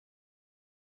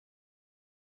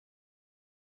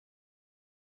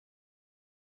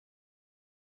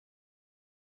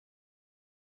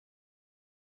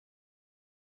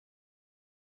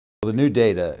the new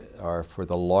data are for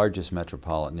the largest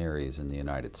metropolitan areas in the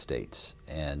United States.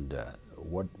 And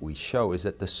what we show is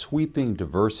that the sweeping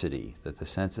diversity that the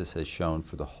census has shown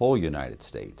for the whole United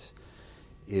States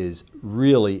is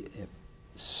really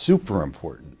super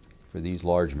important for these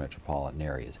large metropolitan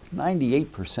areas.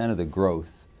 98% of the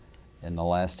growth in the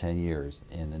last 10 years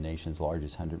in the nation's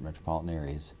largest 100 metropolitan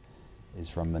areas is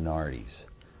from minorities.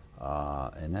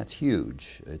 And that's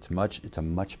huge. It's a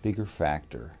much bigger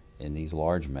factor in these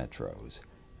large metros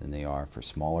than they are for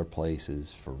smaller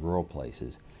places, for rural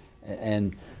places.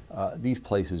 And these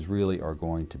places really are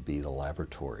going to be the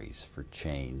laboratories for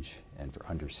change and for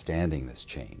understanding this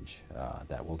change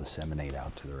that will disseminate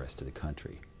out to the rest of the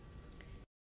country.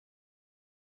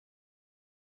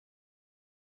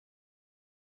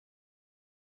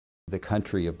 The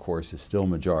country, of course, is still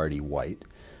majority white.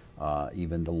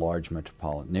 Even the large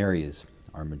metropolitan areas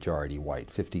are majority white.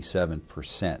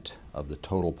 57% of the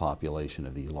total population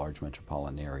of these large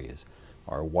metropolitan areas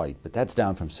are white, but that's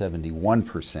down from 71%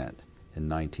 in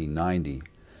 1990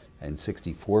 and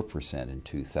 64% in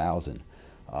 2000.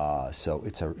 So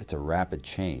it's a rapid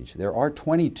change. There are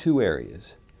 22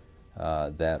 areas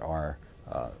that are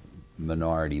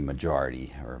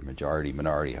minority-majority, or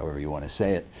majority-minority, however you want to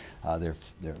say it. Their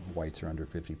whites are under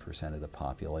 50% of the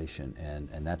population,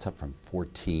 and that's up from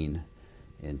 14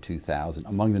 in 2000.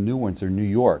 Among the new ones are New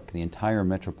York, the entire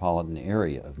metropolitan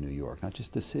area of New York, not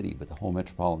just the city, but the whole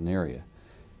metropolitan area.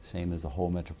 Same as the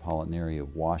whole metropolitan area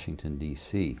of Washington,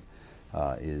 D.C.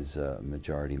 Is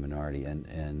majority-minority,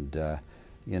 and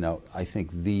you know, I think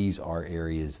these are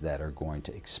areas that are going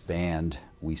to expand.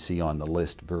 We see on the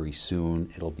list very soon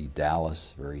it'll be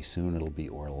Dallas, very soon it'll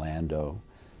be Orlando,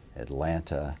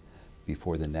 Atlanta.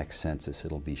 Before the next census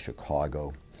it'll be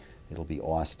Chicago, it'll be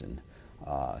Austin.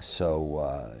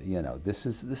 You know, this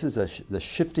is the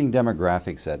shifting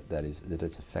demographics that is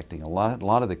affecting a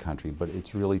lot of the country, but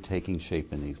it's really taking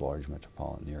shape in these large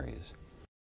metropolitan areas.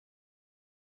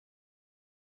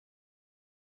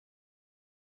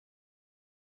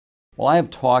 Well, I have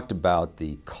talked about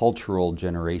the cultural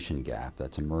generation gap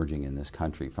that's emerging in this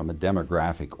country from a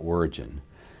demographic origin.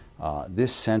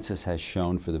 This census has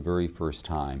shown for the very first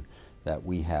time that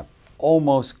we have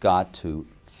almost got to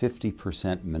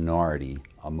 50% minority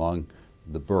among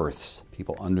the births,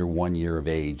 people under 1 year of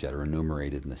age that are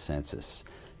enumerated in the census.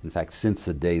 In fact, since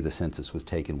the day the census was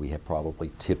taken, we have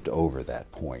probably tipped over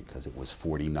that point because it was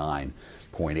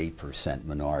 49.8%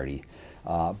 minority.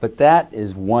 But that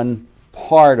is one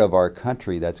part of our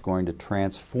country that's going to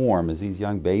transform as these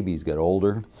young babies get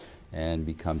older and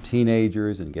become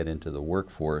teenagers and get into the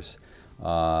workforce.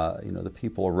 You know, the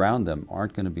people around them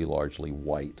aren't going to be largely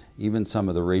white. Even some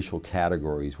of the racial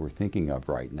categories we're thinking of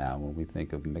right now, when we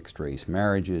think of mixed race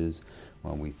marriages,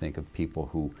 when we think of people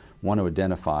who want to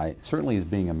identify certainly as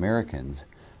being Americans,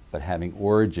 but having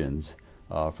origins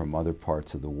from other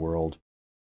parts of the world.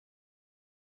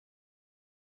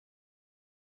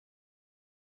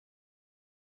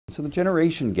 So the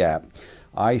generation gap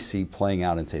I see playing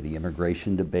out in, say, the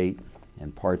immigration debate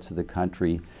in parts of the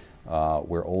country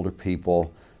where older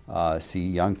people see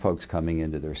young folks coming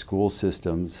into their school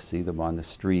systems, see them on the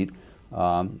street,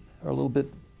 are a little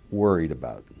bit worried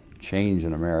about change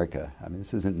in America. I mean,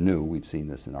 this isn't new. We've seen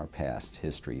this in our past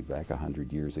history, back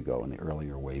 100 years ago in the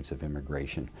earlier waves of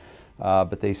immigration.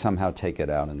 But they somehow take it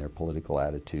out in their political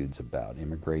attitudes about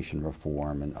immigration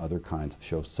reform and other kinds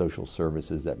of social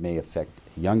services that may affect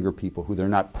younger people who they're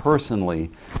not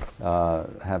personally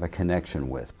have a connection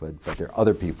with, but they're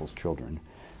other people's children.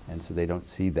 And so they don't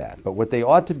see that. But what they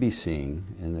ought to be seeing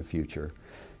in the future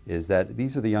is that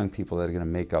these are the young people that are going to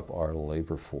make up our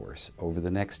labor force. Over the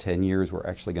next 10 years, we're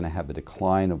actually going to have a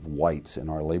decline of whites in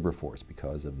our labor force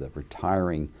because of the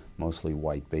retiring, mostly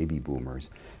white baby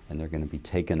boomers, and they're going to be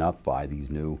taken up by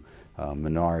these new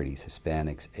minorities,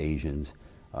 Hispanics, Asians,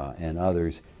 and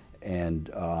others. And,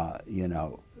 you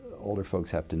know, older folks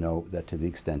have to know that to the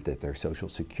extent that their Social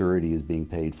Security is being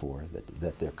paid for,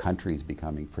 that their country is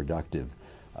becoming productive,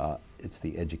 it's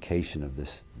the education of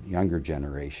this younger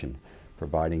generation,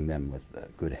 providing them with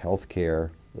good health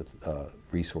care, with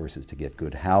resources to get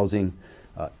good housing,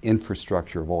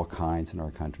 infrastructure of all kinds in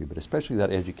our country, but especially that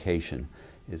education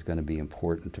is going to be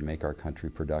important to make our country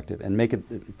productive and make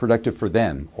it productive for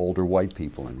them, older white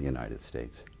people in the United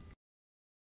States.